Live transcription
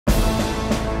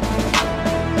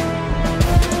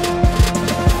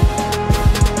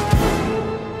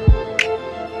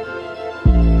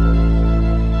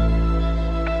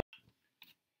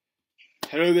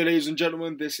Hello there, ladies and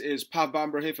gentlemen. This is Pav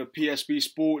Bambra here for PSB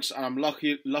Sports, and I'm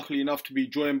luckily enough to be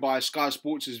joined by Sky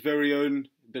Sports' very own.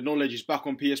 The knowledge is back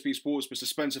on PSB Sports, Mr.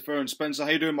 Spencer Fearon. Spencer,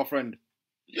 how you doing, my friend?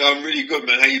 Yeah, I'm really good,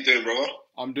 man. How you doing, brother?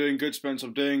 I'm doing good, Spencer.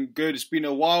 I'm doing good. It's been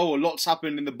a while. A lot's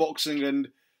happened in the boxing and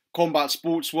combat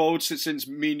sports world since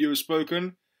me and you have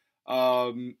spoken.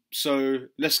 So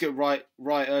let's get right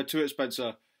to it,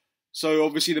 Spencer. So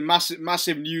obviously the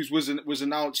massive news was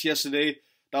announced yesterday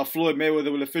that Floyd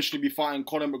Mayweather will officially be fighting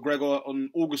Conor McGregor on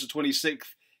August the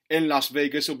 26th in Las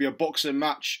Vegas. It'll be a boxing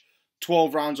match,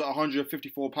 12 rounds at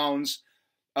 154 pounds.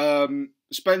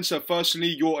 Spencer, firstly,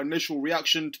 your initial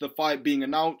reaction to the fight being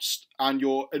announced and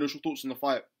your initial thoughts on the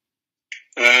fight.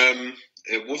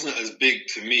 It wasn't as big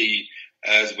to me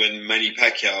as when Manny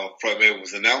Pacquiao, Floyd Mayweather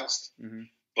was announced. Mm-hmm.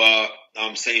 But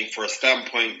I'm saying for a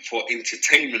standpoint for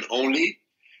entertainment only,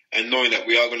 and knowing that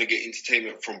we are going to get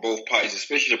entertainment from both parties,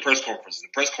 especially the press conferences. The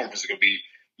press conference is going to be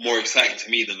more exciting to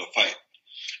me than the fight.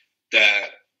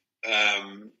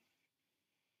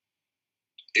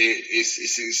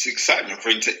 It's excitement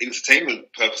for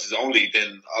entertainment purposes only.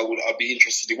 Then I'd be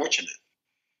interested in watching it.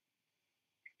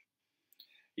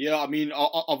 Yeah, I mean, I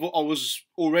was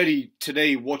already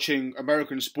today watching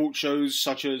American sports shows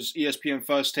such as ESPN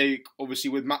First Take, obviously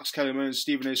with Max Kellerman and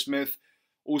Stephen A. Smith.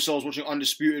 Also, I was watching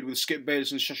Undisputed with Skip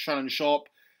Bayless and Shannon Sharp.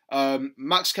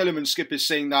 Max Kellerman, Skip, is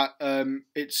saying that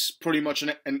it's pretty much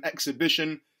an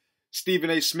exhibition. Stephen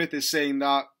A. Smith is saying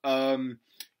that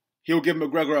he'll give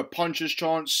McGregor a puncher's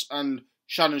chance, and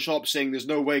Shannon Sharp saying there's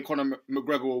no way Conor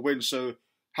McGregor will win. So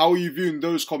how are you viewing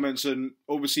those comments, and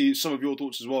obviously some of your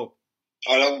thoughts as well?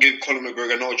 I don't give Conor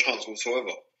McGregor no chance whatsoever.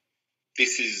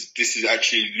 This is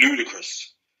actually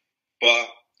ludicrous, but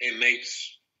it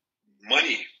makes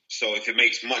money. So if it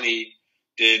makes money,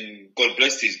 then God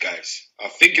bless these guys. I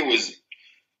think it was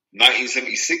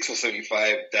 1976 or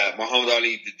 75 that Muhammad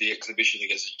Ali did the exhibition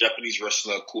against a Japanese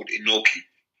wrestler called Inoki.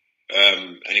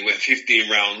 And he went 15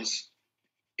 rounds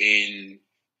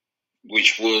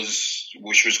which was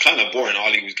kind of boring.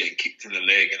 Ali was getting kicked in the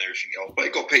leg and everything else, but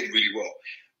he got paid really well.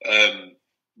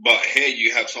 But here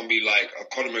you have somebody like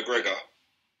Conor McGregor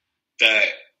that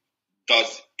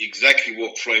does exactly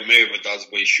what Floyd Mayweather does,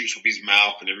 where he shoots with his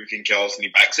mouth and everything else, and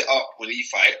he backs it up when he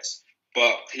fights.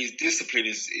 But his discipline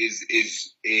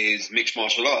is mixed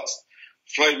martial arts.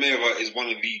 Floyd Mayweather is one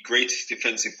of the greatest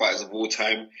defensive fighters of all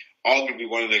time,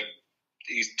 arguably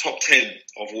he's top 10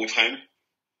 of all time.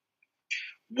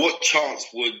 What chance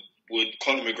would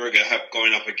Conor McGregor have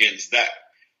going up against that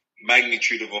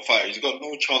magnitude of a fighter? He's got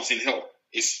no chance in hell.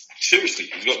 Seriously,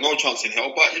 he's got no chance in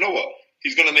hell. But you know what?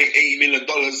 He's going to make $80 million,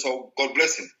 so God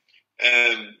bless him.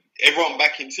 Everyone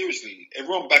backing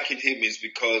him is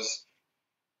because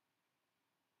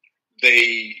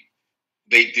they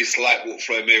dislike what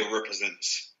Floyd Mayweather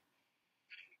represents.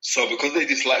 So because they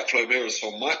dislike Floyd Mayweather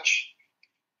so much,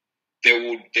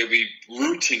 they'll be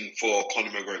rooting for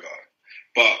Conor McGregor.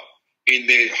 But in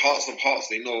their hearts of hearts,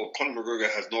 they know Conor McGregor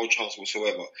has no chance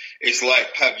whatsoever. It's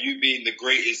like, Pav, you being the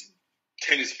greatest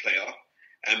tennis player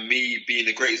and me being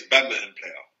the greatest badminton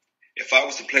player. If I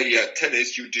was to play you at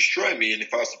tennis, you would destroy me. And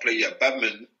if I was to play you at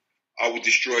badminton, I would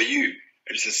destroy you.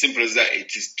 And it's as simple as that.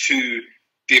 It is two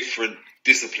different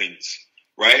disciplines,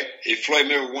 right? If Floyd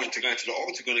Mayweather wanted to go into the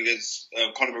octagon against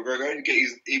Conor McGregor,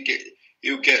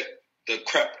 he'll get the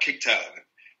crap kicked out of him.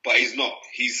 But he's not.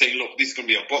 He's saying, look, this is going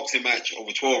to be a boxing match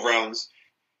over 12 rounds,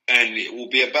 and it will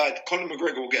be Conor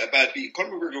McGregor will get a bad beat.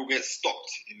 Conor McGregor will get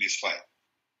stopped in this fight.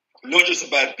 Not just a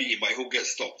bad beating, but he'll get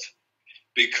stopped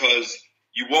because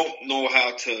you won't know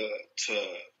how to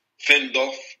fend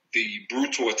off the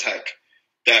brutal attack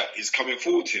that is coming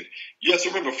forward to him. You have to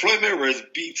remember, Floyd Mayweather has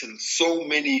beaten so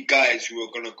many guys who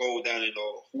are going to go down in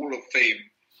the Hall of Fame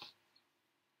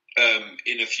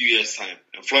in a few years' time.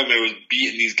 And Floyd Mayweather's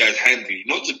beating these guys handily.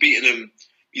 Not just beating them,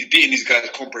 he's beating these guys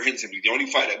comprehensively. The only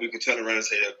fight that we could turn around and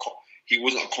say that he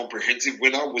wasn't a comprehensive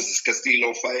winner was this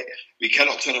Castillo fight. We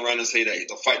cannot turn around and say that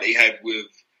the fight they had with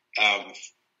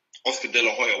Oscar De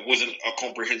La Hoya wasn't a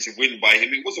comprehensive win by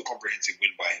him. It was a comprehensive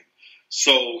win by him.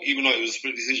 So even though it was a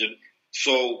split decision,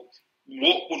 so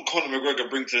what would Conor McGregor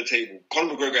bring to the table?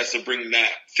 Conor McGregor has to bring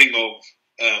that thing of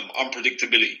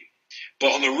unpredictability.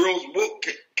 But on the real, what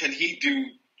can he do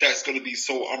that's going to be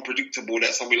so unpredictable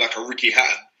that somebody like a Ricky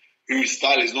Hatton, whose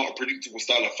style is not a predictable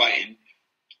style of fighting,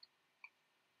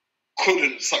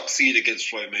 couldn't succeed against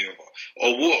Floyd Mayweather?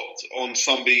 Or what on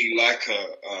somebody like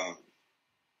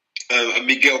a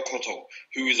Miguel Cotto,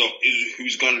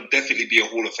 who's going to definitely be a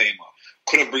Hall of Famer,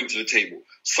 couldn't bring to the table?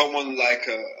 Someone like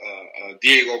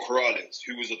Diego Corrales,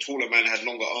 who was a taller man, had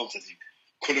longer arms than him.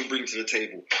 couldn't bring to the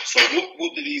table. So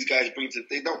what do these guys bring to?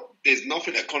 They don't. There's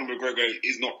nothing that Conor McGregor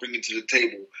is not bringing to the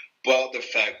table, but the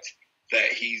fact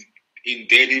that he's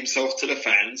endeared himself to the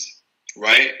fans,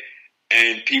 right?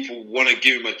 And people want to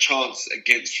give him a chance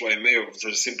against Floyd Mayweather for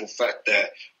the simple fact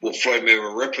that what Floyd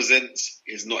Mayweather represents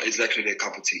is not exactly their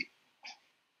cup of tea.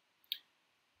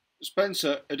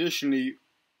 Spencer, additionally,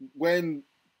 when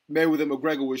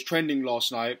Mayweather-Mcgregor was trending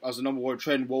last night as the number one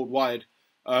trend worldwide,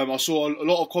 I saw a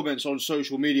lot of comments on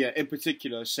social media, in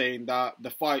particular, saying that the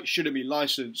fight shouldn't be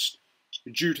licensed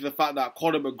due to the fact that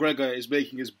Conor McGregor is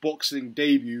making his boxing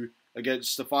debut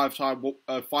against the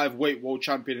five-weight world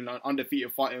champion and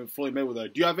undefeated fighter Floyd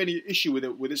Mayweather. Do you have any issue with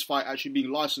it, with this fight actually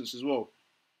being licensed as well?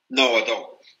 No, I don't.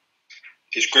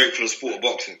 It's great for the sport of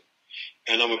boxing,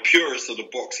 and I'm a purist of the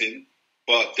boxing,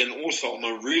 but then also I'm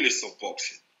a realist of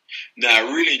boxing.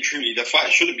 Now, really and truly, the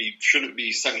fight shouldn't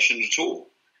be sanctioned at all.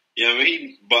 You know what I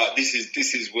mean? But this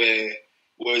is where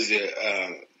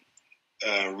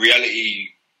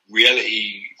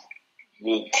reality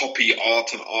will copy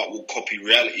art and art will copy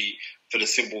reality for the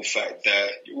simple fact that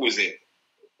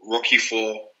Rocky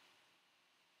IV,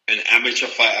 an amateur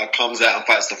fighter comes out and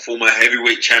fights the former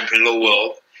heavyweight champion of the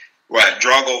world. Right,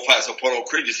 Drago fights Apollo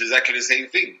Creed. It's exactly the same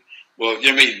thing. Well, you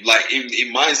know what I mean? Like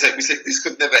in mindset, we say this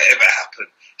could never ever happen.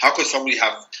 How could somebody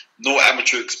have no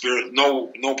amateur experience,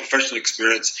 no professional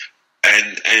experience,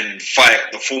 and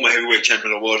fight the former heavyweight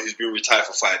champion of the world who's been retired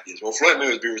for 5 years? Well, Floyd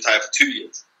Mayweather's been retired for 2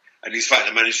 years, and he's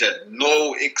fighting a man who had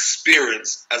no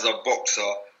experience as a boxer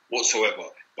whatsoever.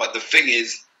 But the thing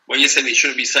is, when you're saying it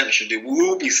shouldn't be sanctioned, it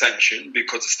will be sanctioned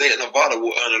because the state of Nevada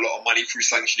will earn a lot of money through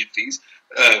sanctioning fees.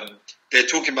 They're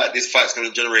talking about this fight's going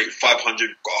to generate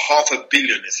 $500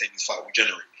 million. They're saying this fight will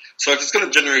generate. So if it's going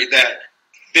to generate that,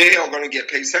 they are going to get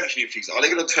paid sanctioning fees. Are they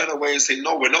going to turn away and say,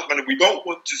 no, we don't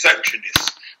want to sanction this?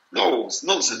 No, it's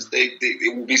nonsense.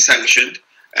 It will be sanctioned,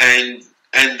 and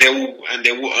they will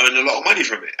earn a lot of money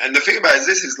from it. And the thing about it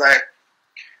is,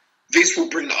 this will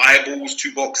bring eyeballs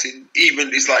to boxing.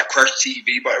 Even it's like Crash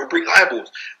TV, but it will bring eyeballs.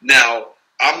 Now,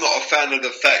 I'm not a fan of the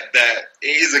fact that it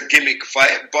is a gimmick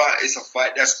fight, but it's a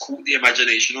fight that's caught the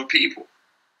imagination of people.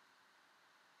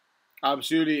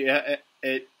 Absolutely,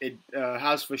 it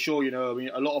has for sure. You know, I mean,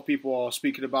 a lot of people are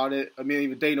speaking about it. I mean,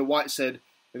 even Dana White said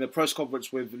in the press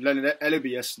conference with Leonard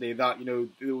Ellerby yesterday that, you know,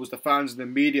 it was the fans and the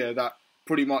media that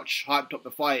pretty much hyped up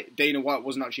the fight. Dana White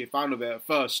wasn't actually a fan of it at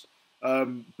first.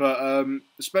 But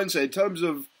Spencer, in terms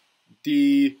of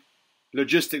the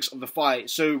logistics of the fight,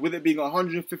 so with it being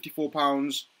 154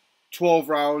 pounds, 12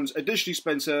 rounds, additionally,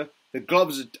 Spencer, the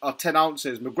gloves are 10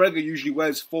 ounces. McGregor usually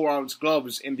wears 4-ounce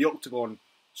gloves in the octagon.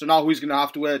 So now he's going to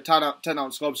have to wear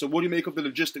 10-ounce gloves. So what do you make of the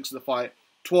logistics of the fight?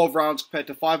 12 rounds compared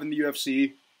to 5 in the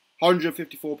UFC,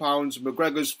 154 pounds.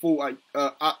 McGregor's fought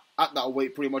at that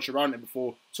weight pretty much around it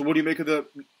before. So what do you make of the...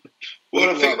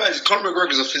 Well, the thing about it is Conor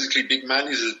McGregor's a physically big man.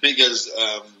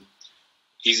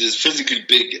 He's as physically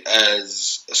big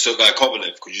as Sergey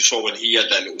Kovalev, because you saw when he had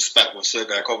that little spat with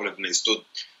Sergey Kovalev and they stood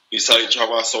beside each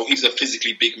other. So he's a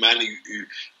physically big man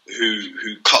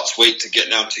who cuts weight to get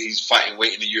down to his fighting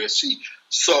weight in the UFC.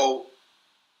 So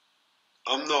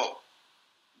I'm not...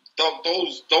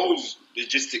 Those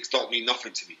logistics don't mean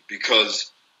nothing to me,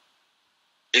 because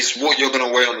it's what you're going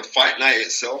to weigh on the fight night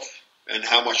itself and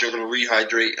how much you're going to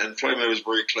rehydrate. And Floyd Mayweather is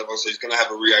very clever, so he's going to have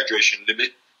a rehydration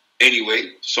limit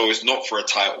anyway, so it's not for a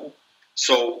title.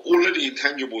 So all of the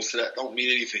intangibles to that don't mean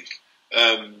anything.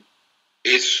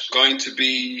 It's going to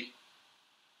be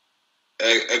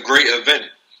a great event.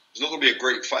 It's not going to be a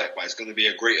great fight, but it's going to be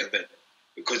a great event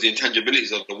because the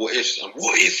intangibilities of the what ifs. And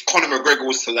what if Conor McGregor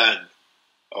was to land?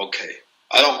 Okay,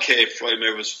 I don't care if Floyd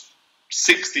Mayweather was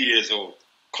 60 years old.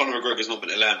 Conor McGregor's not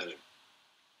going to land on him.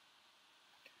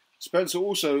 Spencer,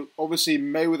 also, obviously,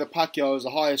 Mayweather-Pacquiao is the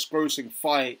highest grossing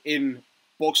fight in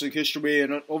boxing history,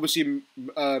 and obviously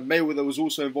Mayweather was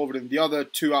also involved in the other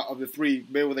 2 out of the 3,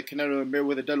 Mayweather-Canelo and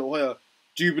Mayweather-De La Hoya.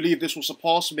 Do you believe this will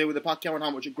surpass Mayweather-Pacquiao and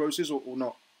how much it grosses, or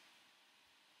not?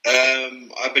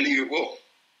 I believe it will,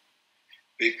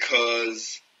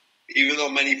 because even though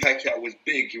Manny Pacquiao was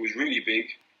big, he was really big,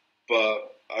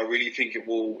 but I really think it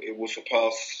will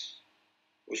surpass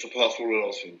all of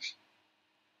those things.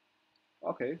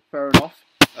 Okay, fair enough.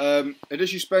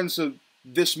 Additionally, Spencer,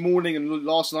 this morning and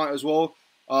last night as well,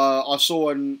 I saw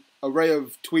an array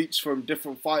of tweets from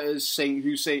different fighters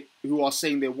who are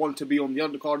saying they want to be on the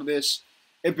undercard of this.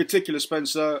 In particular,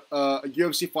 Spencer, a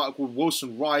UFC fighter called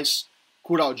Wilson Rice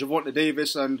called out Gervonta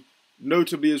Davis, and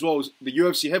notably as well, the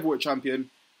UFC heavyweight champion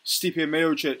Stipe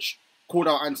Miocic called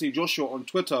out Anthony Joshua on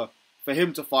Twitter for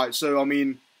him to fight. So, I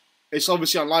mean, it's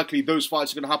obviously unlikely those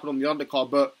fights are going to happen on the undercard,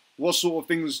 but what sort of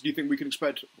things do you think we can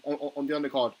expect on the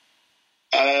undercard?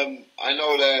 I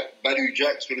know that Badu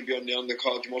Jack's going to be on the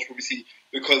undercard. You most probably see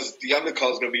because the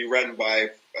undercard is going to be run by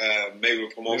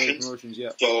Mayweather Promotions.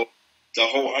 Yeah. So the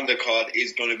whole undercard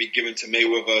is going to be given to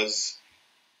Mayweather's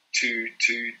to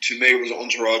Mayweather's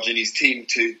entourage and his team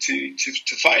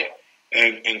to fight,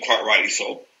 and quite rightly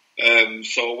so.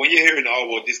 So when you're hearing, oh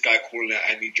well, this guy calling out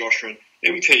Anthony Joshua,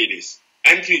 let me tell you this: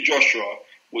 Anthony Joshua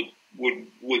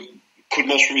could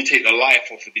most probably take the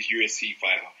life off of this UFC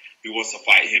fighter who wants to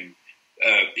fight him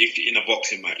if in a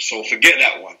boxing match. So forget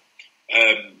that one.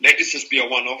 Let this just be a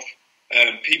one-off.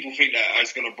 People think that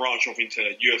it's going to branch off into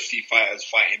UFC fighters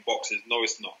fighting boxers. No,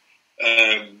 it's not.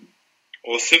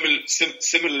 Or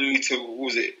similarly to, what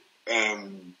was it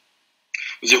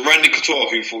Randy Couture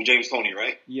who fought James Toney,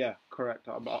 right? Yeah, correct.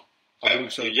 I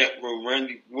believe so. Yeah, well,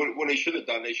 Randy, what they should have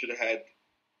done, they should have had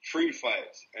 3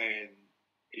 fights, and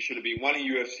it should have been one in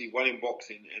UFC, one in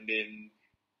boxing, and then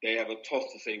they have a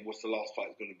toss to say what's the last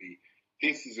fight going to be.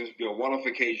 This is going to be a one-off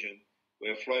occasion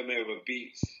where Floyd Mayweather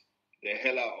beats the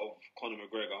hell out of Conor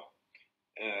McGregor,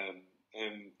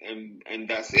 and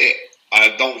that's it.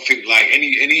 I don't think like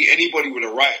anybody with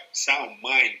a right sound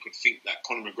mind could think that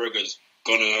Conor McGregor's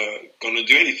gonna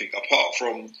do anything apart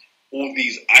from all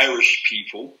these Irish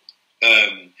people.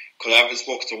 Because I haven't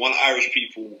spoken to one Irish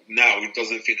people now who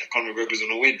doesn't think that Conor McGregor's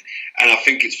going to win. And I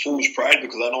think it's fool's pride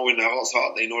because I know in their heart's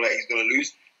heart they know that he's going to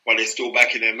lose, but they're still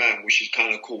backing their man, which is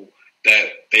kind of cool that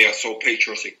they are so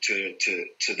patriotic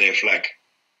to their flag.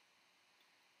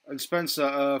 And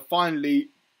Spencer, finally,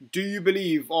 do you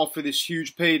believe after this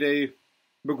huge payday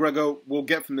McGregor will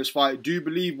get from this fight, do you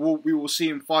believe we will see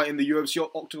him fight in the UFC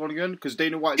octagon again? Because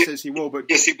Dana White says he will, but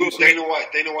yes, he will. Dana White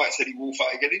said he will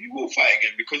fight again, and he will fight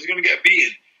again because he's going to get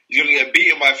beaten. He's going to get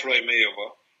beaten by Floyd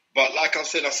Mayweather. But like I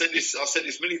said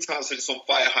this many times. I said this on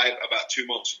Fight Hype about 2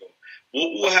 months ago.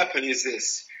 What will happen is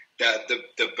this: that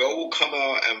the bell will come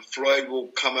out and Floyd will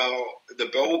come out. The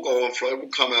bell will go and Floyd will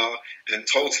come out and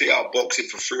totally outbox him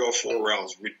for 3 or 4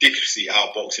 rounds, ridiculously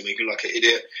outbox him, make him like an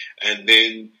idiot, and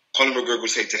then Conor McGregor will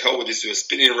say, to hell with this, do a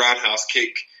spinning roundhouse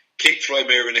kick Floyd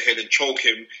Mayweather in the head and choke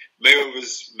him.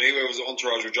 Mayweather's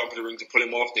entourage will jump in the ring to pull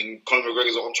him off. Then Conor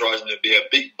McGregor's entourage, and there'll be a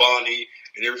big Barney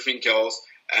and everything else.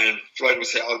 And Floyd will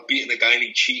say, I was beating the guy and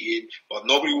he cheated. But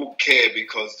nobody will care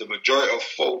because the majority of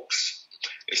folks,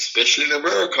 especially in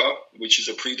America, which is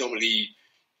a predominantly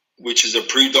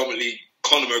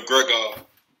Conor McGregor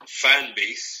fan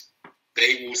base,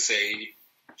 they will say,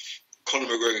 Conor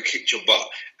McGregor kicked your butt,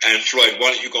 and Floyd,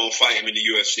 why don't you go and fight him in the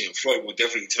UFC? And Floyd will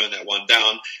definitely turn that one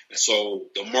down, and so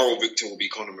the moral victor will be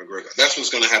Conor McGregor. That's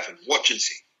what's going to happen. Watch and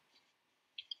see.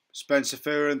 Spencer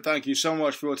Fearon, thank you so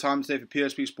much for your time today for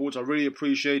PSP Sports. I really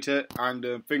appreciate it,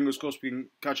 and fingers crossed we can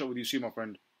catch up with you soon, my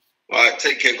friend. All right,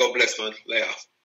 take care. God bless, man. Later.